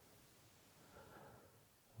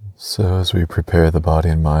So, as we prepare the body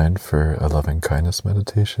and mind for a loving kindness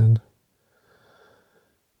meditation,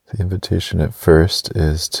 the invitation at first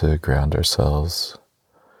is to ground ourselves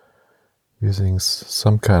using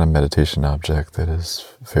some kind of meditation object that is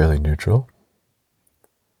fairly neutral.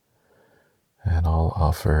 And I'll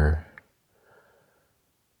offer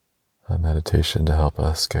a meditation to help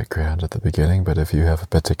us get grounded at the beginning, but if you have a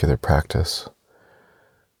particular practice,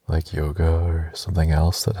 like yoga or something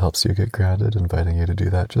else that helps you get grounded, inviting you to do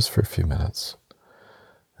that just for a few minutes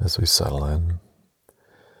as we settle in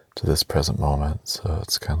to this present moment. So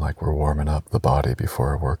it's kind of like we're warming up the body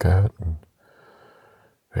before a workout. And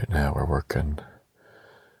right now we're working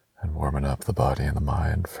and warming up the body and the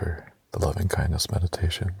mind for the loving kindness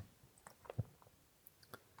meditation.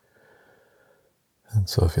 And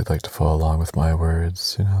so if you'd like to follow along with my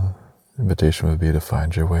words, the invitation would be to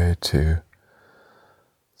find your way to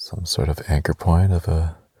some sort of anchor point of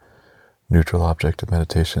a neutral object of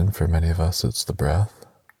meditation. For many of us, it's the breath.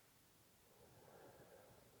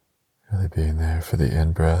 Really being there for the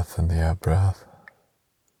in-breath and the out-breath.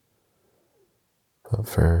 But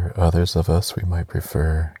for others of us, we might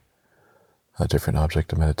prefer a different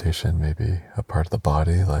object of meditation, maybe a part of the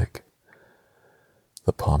body, like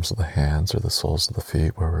the palms of the hands or the soles of the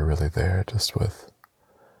feet, where we're really there just with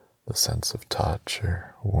the sense of touch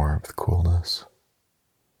or warmth, coolness.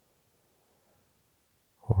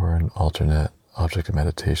 Or an alternate object of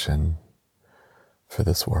meditation for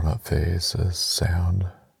this warm-up phase is sound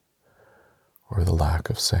or the lack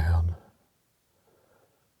of sound.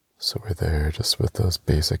 So we're there just with those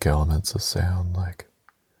basic elements of sound, like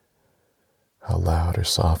how loud or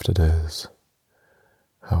soft it is,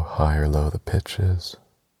 how high or low the pitch is.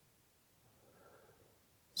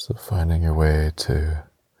 So finding your way to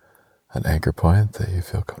an anchor point that you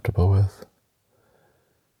feel comfortable with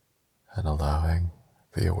and allowing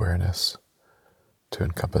the awareness to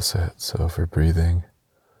encompass it. So if we're breathing,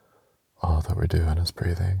 all that we're doing is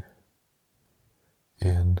breathing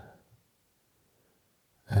in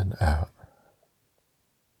and out.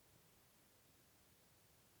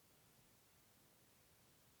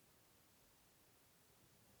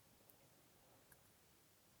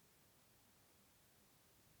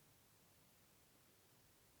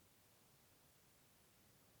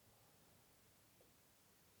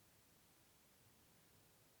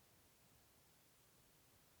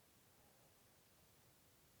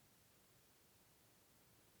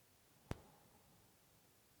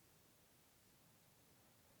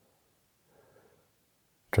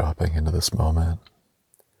 Dropping into this moment.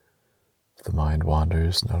 If the mind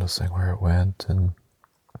wanders, noticing where it went and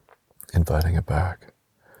inviting it back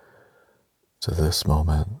to this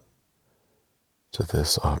moment, to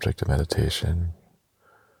this object of meditation,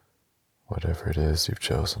 whatever it is you've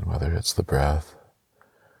chosen, whether it's the breath,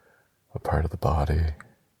 a part of the body,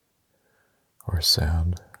 or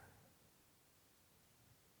sound.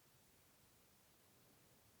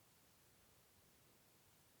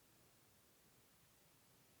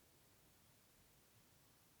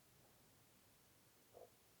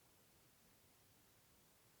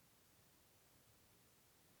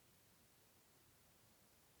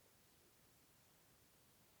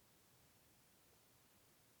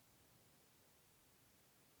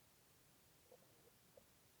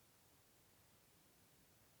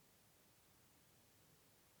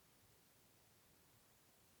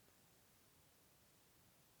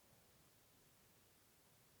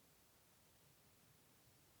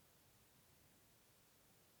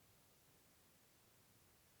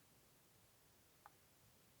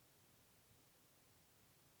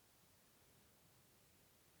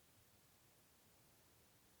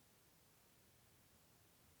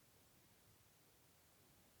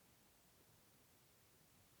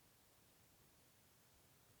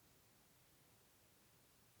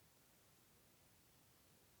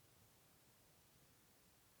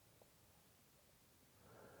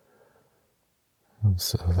 And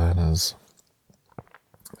so then as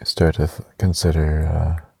we start to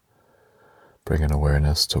consider bringing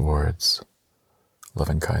awareness towards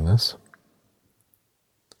loving kindness.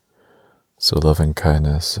 So loving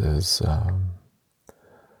kindness is a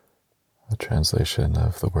translation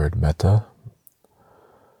of the word metta,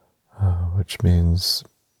 which means,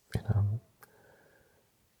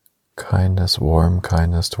 kindness, warm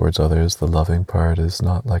kindness towards others. The loving part is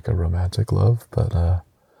not like a romantic love, but a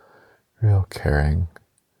real caring,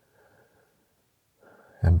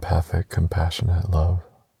 empathic, compassionate love.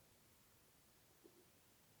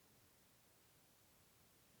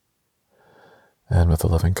 And with the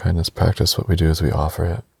loving kindness practice, what we do is we offer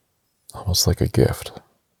it almost like a gift,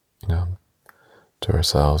 to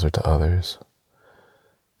ourselves or to others.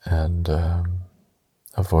 And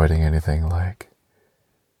avoiding anything like,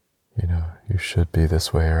 you should be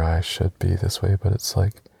this way or I should be this way, but it's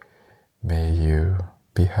like, may you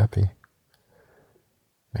be happy.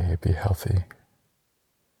 May you be healthy.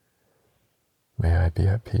 May I be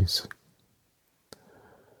at peace.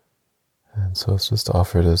 And so it's just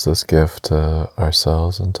offered as this gift to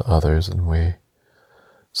ourselves and to others, and we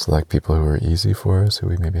select people who are easy for us, who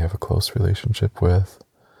we maybe have a close relationship with.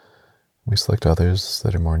 We select others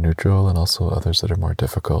that are more neutral and also others that are more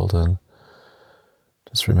difficult, and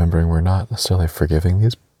just remembering we're not necessarily forgiving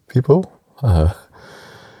these people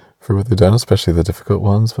for what they've done, especially the difficult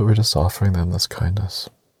ones, but we're just offering them this kindness.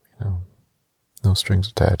 No strings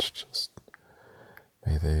attached, just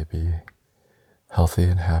may they be healthy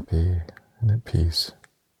and happy and at peace.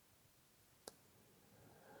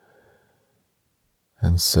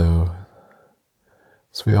 And so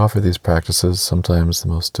we offer these practices. Sometimes the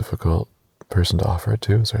most difficult person to offer it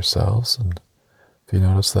to is ourselves. And if you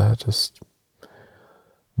notice that, just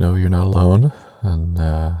know you're not alone. And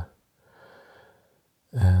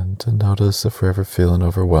to notice if we're ever feeling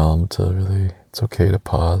overwhelmed, it's okay to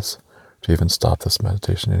pause, to even stop this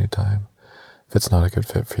meditation anytime, if it's not a good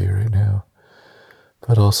fit for you right now.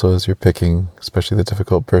 But also as you're picking, especially the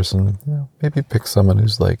difficult person, maybe pick someone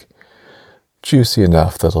who's like juicy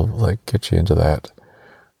enough that'll like get you into that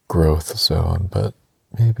growth zone, but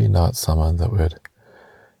maybe not someone that would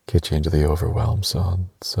get you into the overwhelm zone.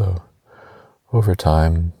 So over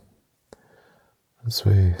time, as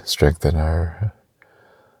we strengthen our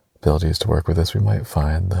abilities to work with this, we might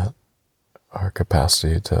find that our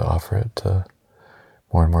capacity to offer it to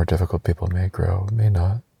more and more difficult people may grow, may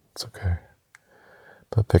not. It's okay.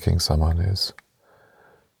 But picking someone who's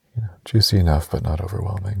juicy enough but not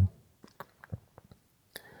overwhelming.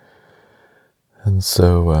 And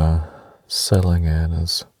so settling in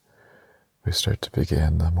as we start to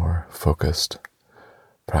begin the more focused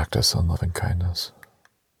practice on loving kindness.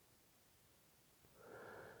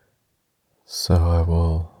 So I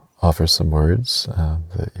will offer some words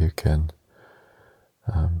that you can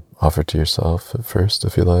offer to yourself at first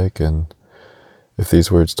if you like, and if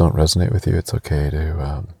these words don't resonate with you, it's okay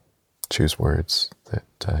to choose words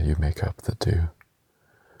that you make up that do.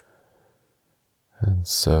 And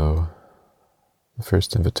so the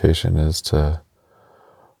first invitation is to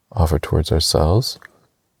offer towards ourselves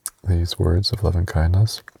these words of loving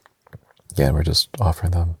kindness. Again, we're just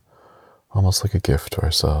offering them almost like a gift to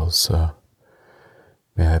ourselves. So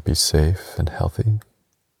may I be safe and healthy.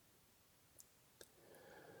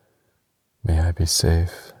 May I be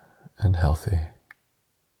safe and healthy.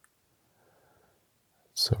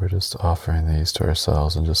 So we're just offering these to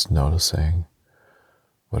ourselves and just noticing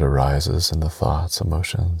what arises in the thoughts,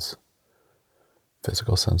 emotions,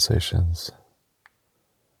 physical sensations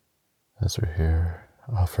as we're here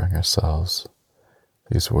offering ourselves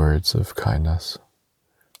these words of kindness,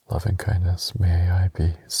 loving kindness. May I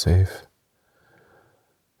be safe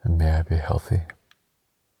and may I be healthy.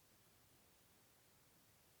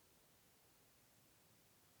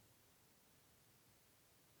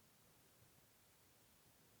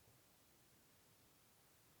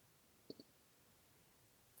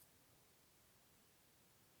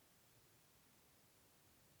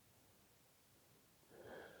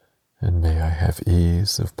 And may I have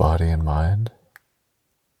ease of body and mind.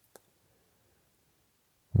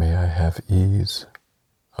 May I have ease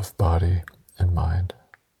of body and mind.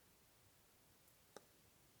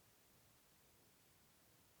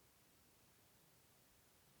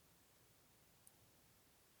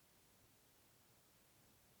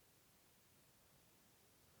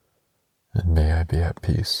 And may I be at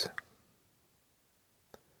peace.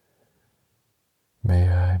 May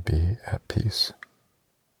I be at peace.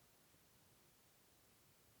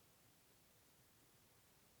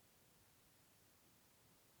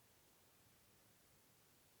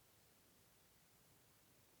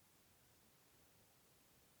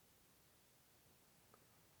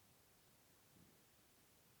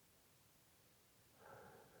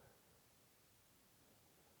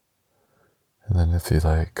 And then if you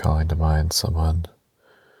like, calling to mind someone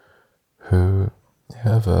who you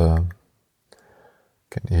have an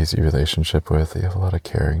easy relationship with, that you have a lot of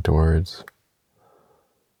caring towards,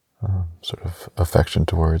 sort of affection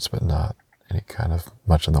towards, but not any kind of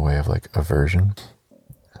much in the way of like aversion.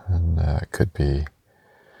 And it could be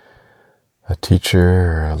a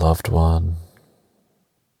teacher or a loved one,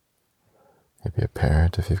 maybe a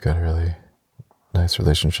parent if you've got a really nice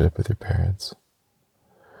relationship with your parents.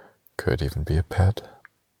 Could even be a pet.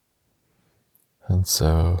 And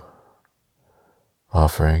so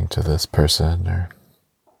offering to this person or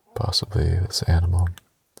possibly this animal,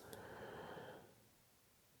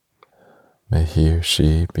 May he or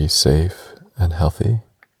she be safe and healthy.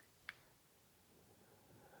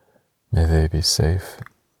 May they be safe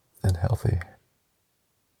and healthy.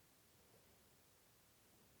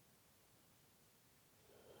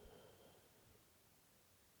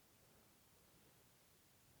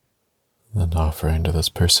 Then offering to this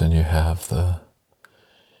person you have the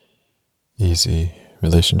easy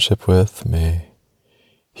relationship with, may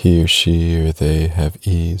he or she or they have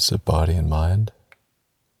ease of body and mind.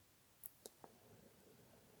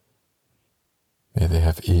 May they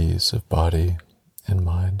have ease of body and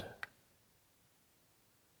mind.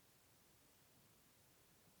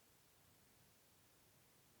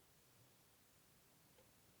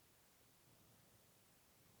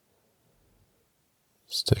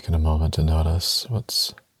 Just taking a moment to notice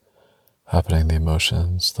what's happening, the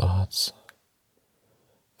emotions, thoughts,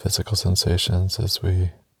 physical sensations as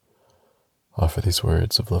we offer these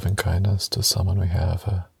words of loving kindness to someone we have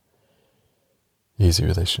a easy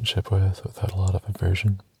relationship with without a lot of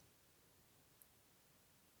aversion.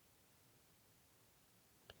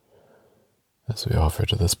 As we offer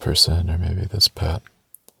to this person or maybe this pet,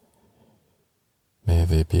 may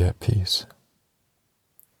they be at peace.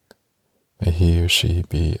 May he or she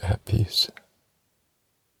be at peace.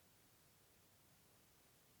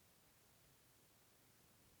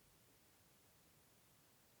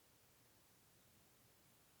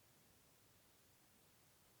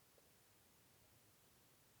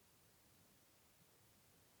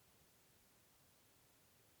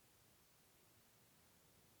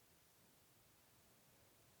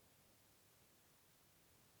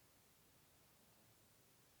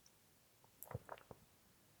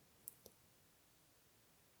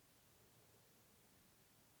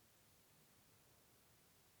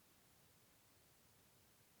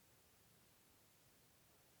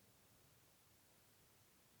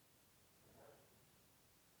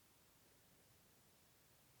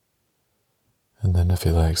 And then if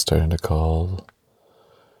you like, starting to call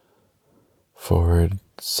forward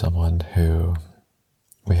someone who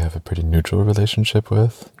we have a pretty neutral relationship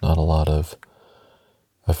with, not a lot of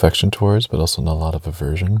affection towards, but also not a lot of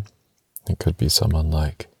aversion. It could be someone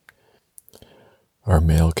like our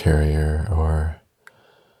mail carrier or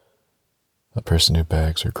a person who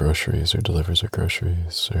bags our groceries or delivers our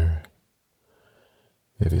groceries, or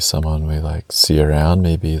maybe someone we like see around,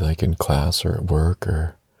 maybe like in class or at work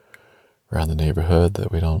or around the neighborhood that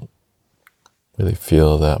we don't really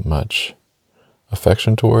feel that much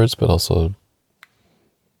affection towards, but also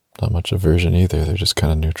not much aversion either. They're just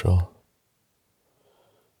kind of neutral.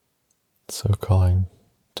 So calling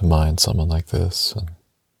to mind someone like this, and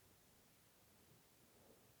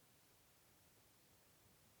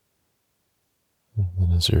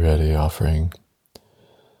then as you're ready, offering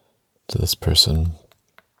to this person,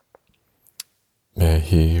 may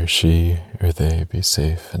he or she or they be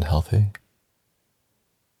safe and healthy.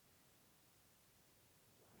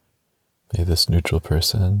 May this neutral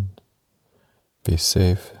person be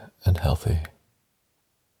safe and healthy.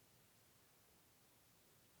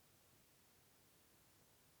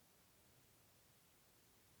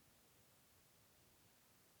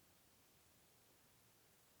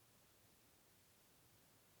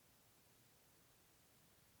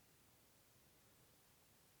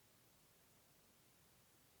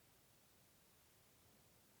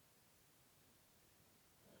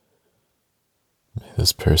 May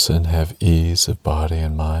this person have ease of body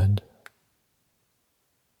and mind.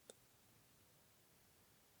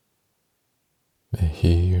 May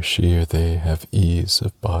he or she or they have ease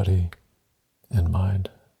of body and mind.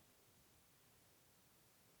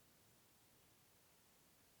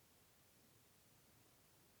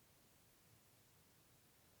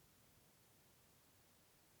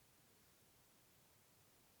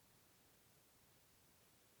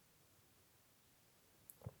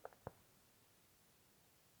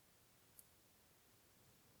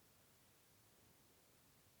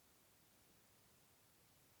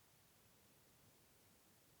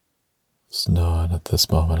 Just knowing at this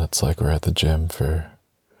moment it's like we're at the gym for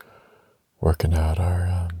working out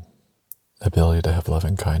our ability to have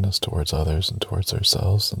loving kindness towards others and towards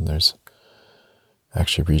ourselves. And there's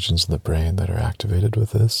actually regions in the brain that are activated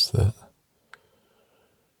with this that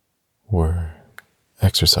we're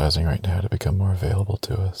exercising right now to become more available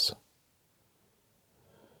to us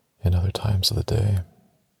in other times of the day,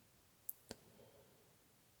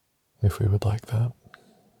 if we would like that.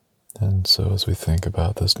 And so as we think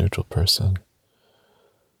about this neutral person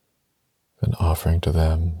and offering to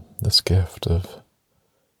them this gift of,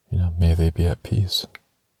 may they be at peace.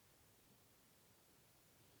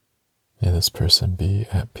 May this person be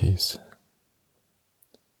at peace.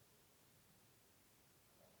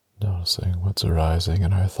 Noticing what's arising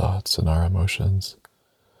in our thoughts and our emotions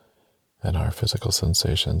and our physical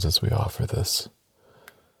sensations as we offer this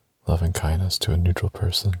loving kindness to a neutral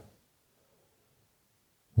person.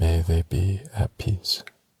 May they be at peace.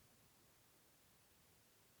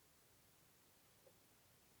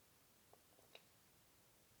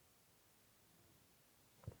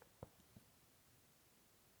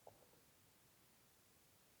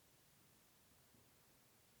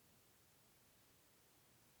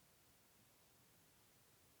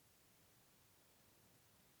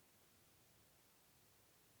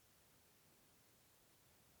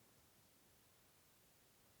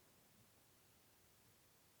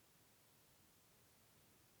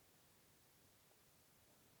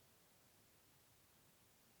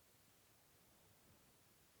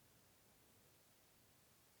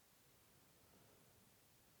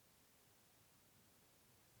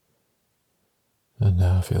 And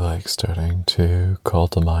now if you like, starting to call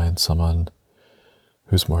to mind someone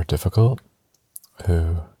who's more difficult,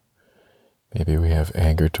 who maybe we have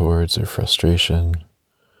anger towards or frustration,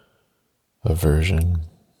 aversion.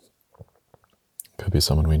 Could be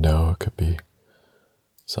someone we know, it could be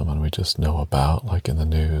someone we just know about, like in the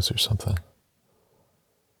news or something.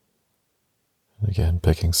 And again,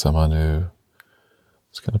 picking someone who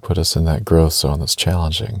is going to put us in that growth zone that's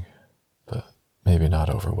challenging, but maybe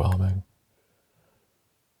not overwhelming.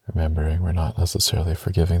 Remembering we're not necessarily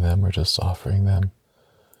forgiving them, we're just offering them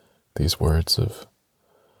these words of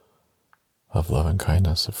love and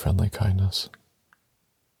kindness, of friendly kindness.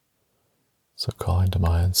 So calling to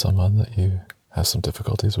mind someone that you have some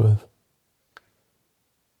difficulties with.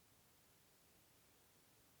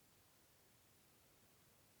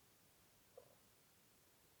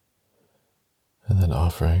 And then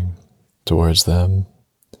offering towards them,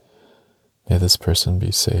 may this person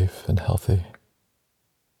be safe and healthy.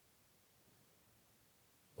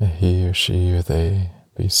 May he or she or they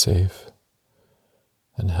be safe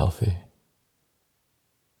and healthy.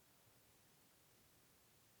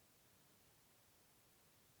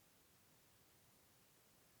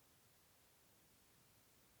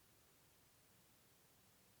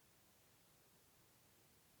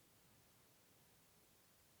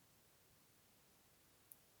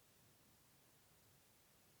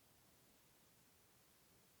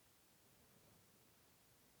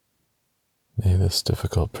 May this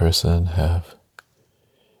difficult person have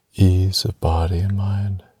ease of body and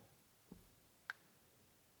mind.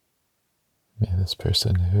 May this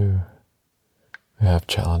person who we have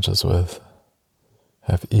challenges with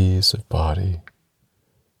have ease of body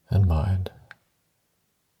and mind.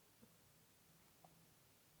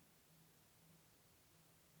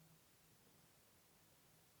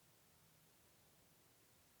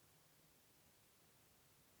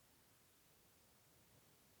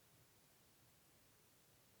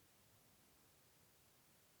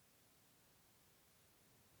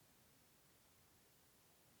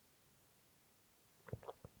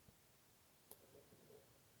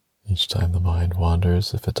 Each time the mind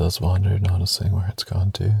wanders, if it does wander, noticing where it's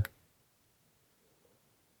gone to.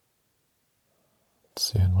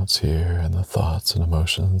 Seeing what's here and the thoughts and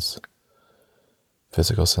emotions,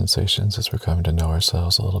 physical sensations as we're coming to know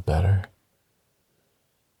ourselves a little better.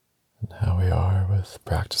 And how we are with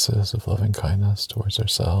practices of loving kindness towards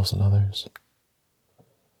ourselves and others.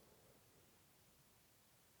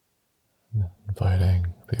 And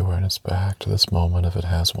inviting the awareness back to this moment if it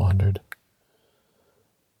has wandered.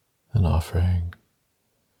 And offering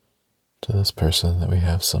to this person that we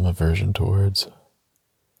have some aversion towards,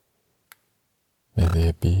 may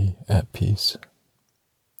they be at peace.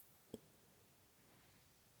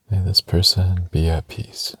 May this person be at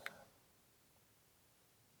peace.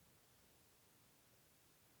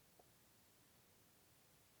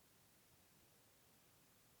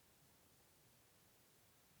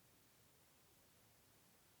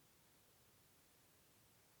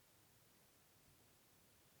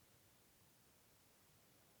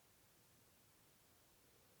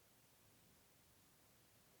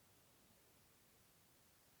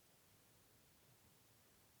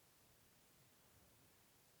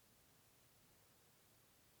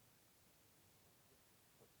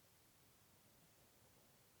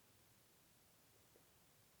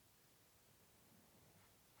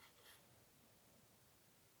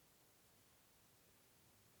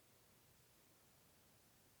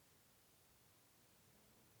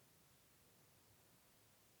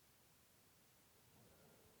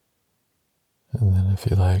 And then if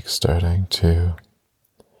you like, starting to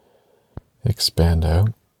expand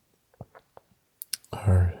out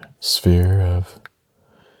our sphere of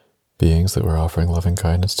beings that we're offering loving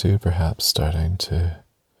kindness to, perhaps starting to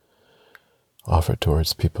offer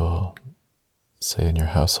towards people, say in your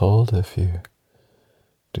household, if you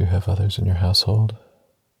do have others in your household,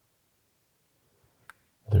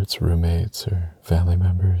 whether it's roommates or family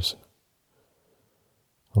members,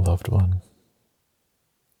 a loved one.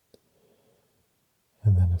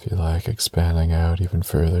 And then if you like, expanding out even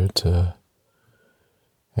further to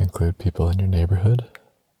include people in your neighborhood.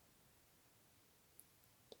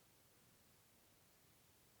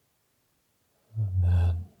 And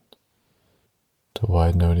then to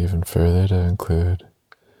widen out even further to include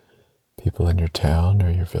people in your town or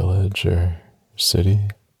your village or your city.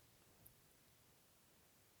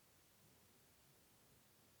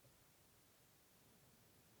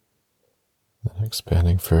 Then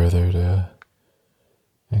expanding further to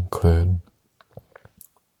include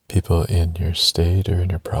people in your state or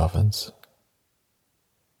in your province.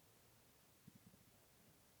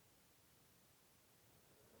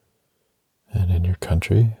 And in your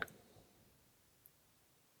country.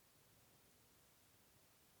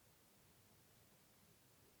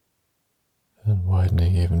 And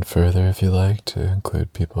widening even further, if you like, to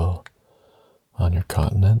include people on your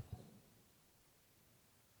continent.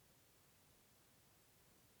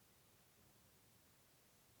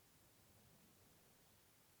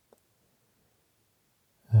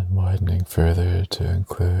 And widening further to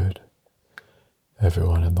include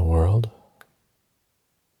everyone in the world.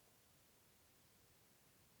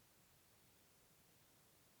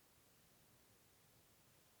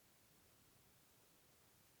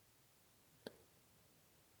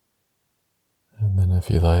 And then if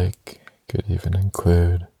you like, could even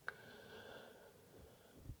include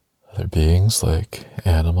other beings like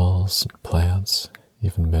animals, plants,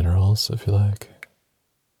 even minerals, if you like.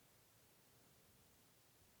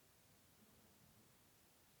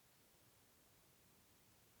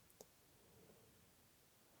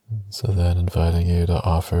 So then inviting you to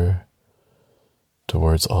offer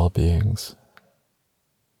towards all beings.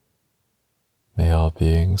 May all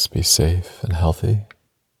beings be safe and healthy.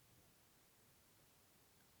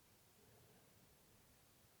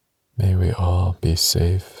 May we all be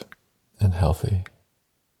safe and healthy.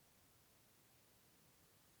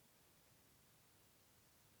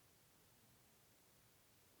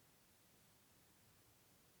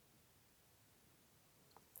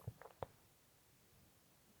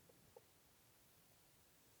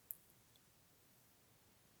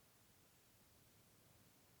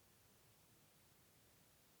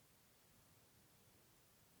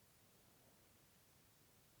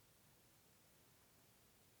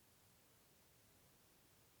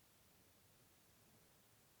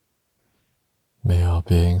 May all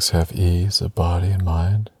beings have ease of body and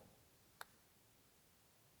mind.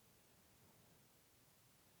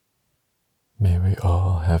 May we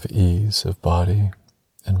all have ease of body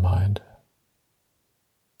and mind.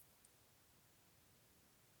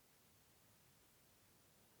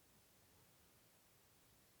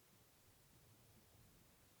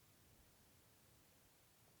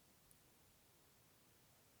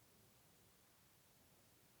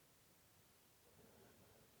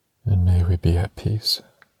 And may we be at peace.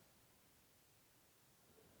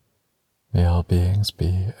 May all beings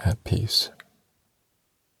be at peace.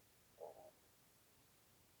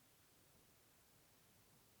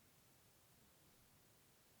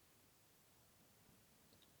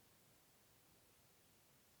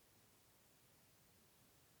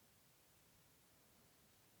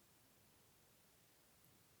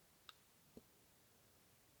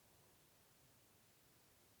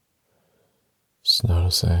 Just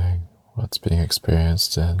noticing what's being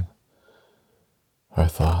experienced in our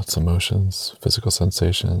thoughts, emotions, physical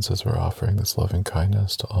sensations as we're offering this loving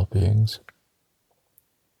kindness to all beings.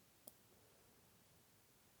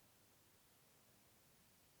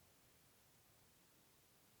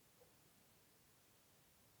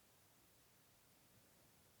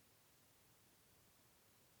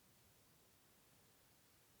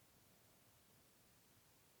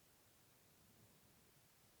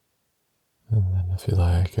 And then if you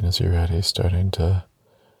like, and as you're ready, starting to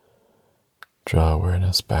draw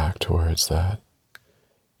awareness back towards that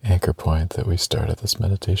anchor point that we started this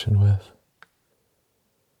meditation with.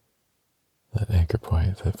 That anchor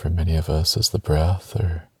point that for many of us is the breath,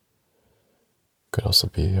 or could also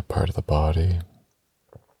be a part of the body,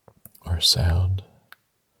 or sound.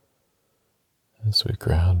 As we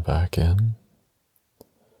ground back in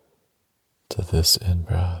to this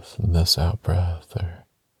in-breath and this out-breath, or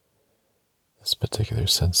this particular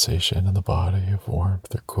sensation in the body of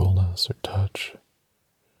warmth or coolness or touch,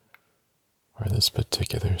 or this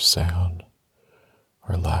particular sound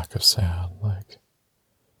or lack of sound, like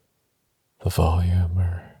the volume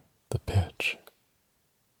or the pitch.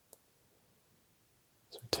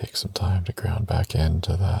 take some time to ground back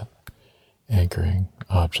into that anchoring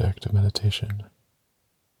object of meditation.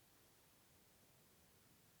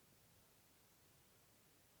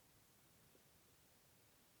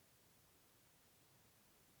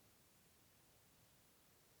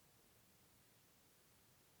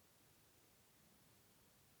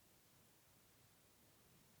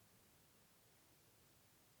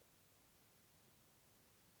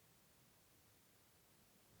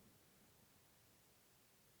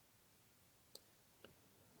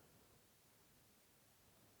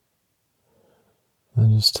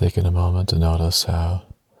 And just taking a moment to notice how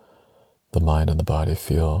the mind and the body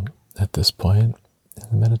feel at this point in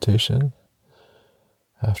the meditation,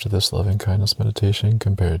 after this loving kindness meditation,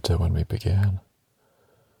 compared to when we began.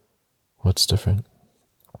 What's different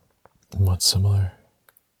and what's similar?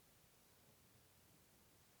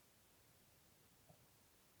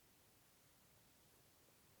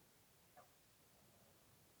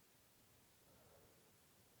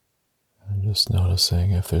 And just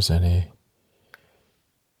noticing if there's any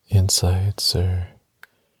insights or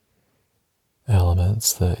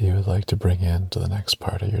elements that you would like to bring into the next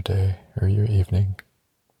part of your day or your evening,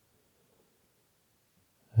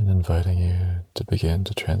 and inviting you to begin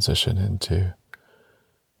to transition into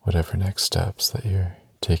whatever next steps that you're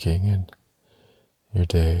taking in your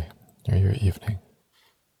day or your evening.